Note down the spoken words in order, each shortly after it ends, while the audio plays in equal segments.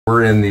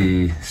We're in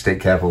the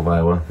state capital of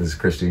Iowa. This is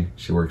Christy.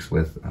 She works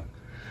with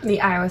the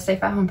Iowa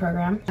Safe at Home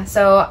program.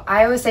 So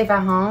Iowa Safe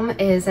at Home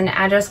is an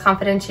address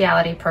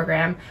confidentiality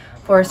program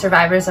for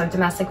survivors of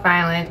domestic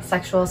violence,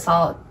 sexual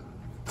assault,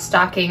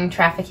 stalking,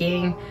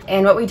 trafficking.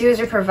 And what we do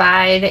is we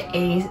provide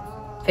a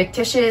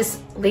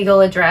fictitious legal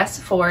address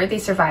for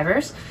these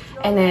survivors,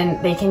 and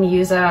then they can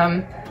use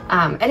them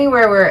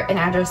anywhere where an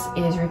address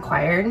is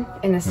required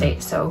in the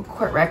state. So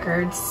court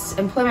records,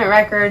 employment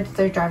records,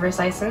 their driver's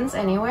license,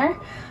 anywhere.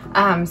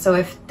 So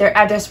if their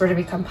address were to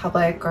become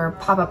public or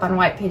pop up on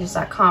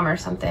whitepages.com or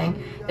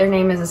something, their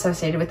name is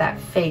associated with that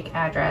fake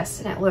address,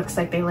 and it looks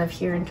like they live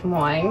here in Des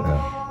Moines.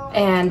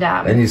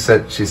 Yeah. And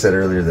she said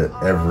earlier that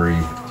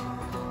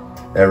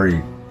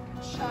every,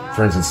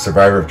 for instance,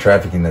 survivor of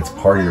trafficking that's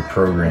part of your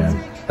program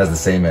has the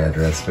same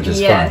address, which is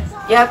fun.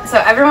 Yep. So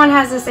everyone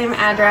has the same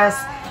address.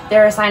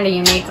 They're assigned a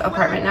unique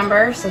apartment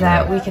number so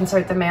that we can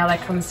sort the mail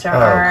that comes to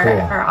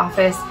our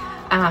office.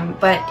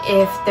 But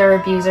if their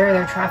abuser,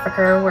 their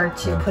trafficker, were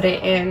to put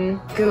it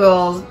in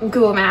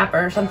Google Map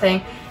or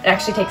something, it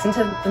actually takes them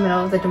to the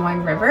middle of the Des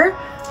Moines River.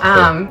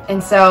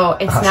 And so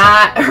it's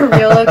not a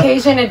real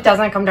location. It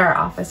doesn't come to our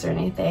office or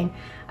anything.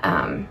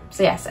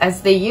 So yes,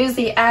 as they use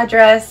the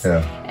address,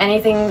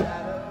 anything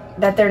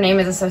that their name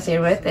is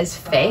associated with is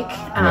fake.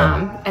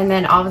 And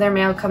then all of their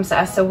mail comes to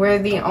us. So we're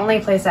the only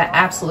place that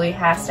absolutely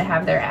has to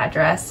have their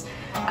address,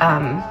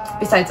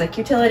 besides like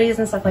utilities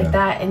and stuff like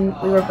that. And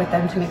we work with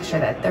them to make sure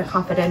that they're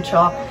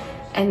confidential.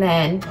 And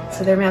then,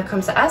 so their mail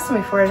comes to us and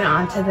we forward it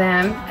on to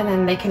them, and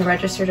then they can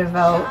register to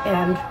vote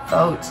and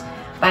vote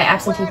by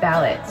absentee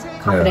ballot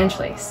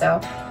confidentially.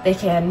 So they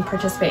can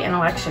participate in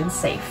elections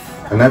safe.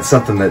 And that's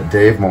something that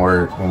Dave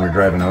Moore, when we were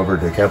driving over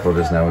to the Capitol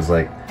just now, was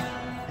like,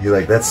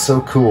 that's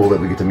so cool that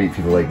we get to meet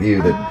people like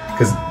you. That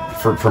because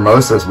for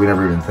most of us, we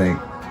never even think,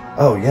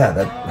 oh yeah,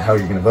 how are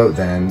you going to vote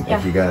then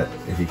if you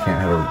can't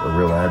have a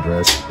real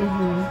address?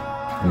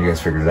 And you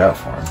guys figured it out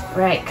for them,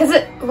 right?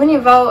 Because when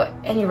you vote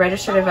and you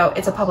register to vote,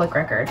 it's a public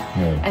record,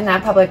 and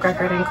that public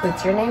record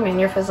includes your name and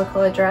your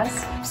physical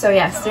address. So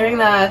yes, during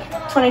the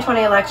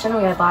 2020 election,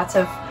 we had lots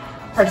of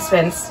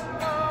participants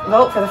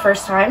vote for the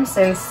first time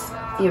since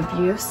the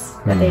abuse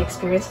that they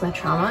experienced and the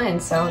trauma,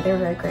 and so they were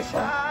very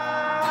grateful.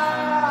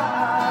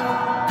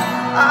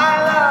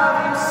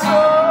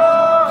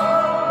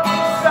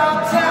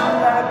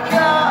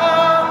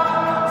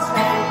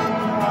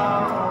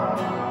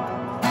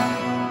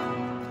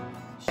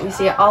 We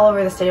see it all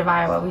over the state of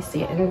Iowa. We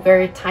see it in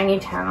very tiny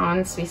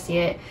towns. We see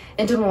it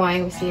in Des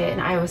Moines. We see it in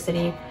Iowa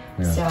City.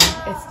 So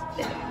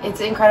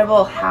it's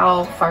incredible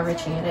how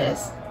far-reaching it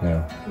is.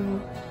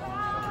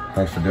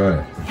 Thanks for doing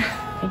it.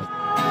 Thank you.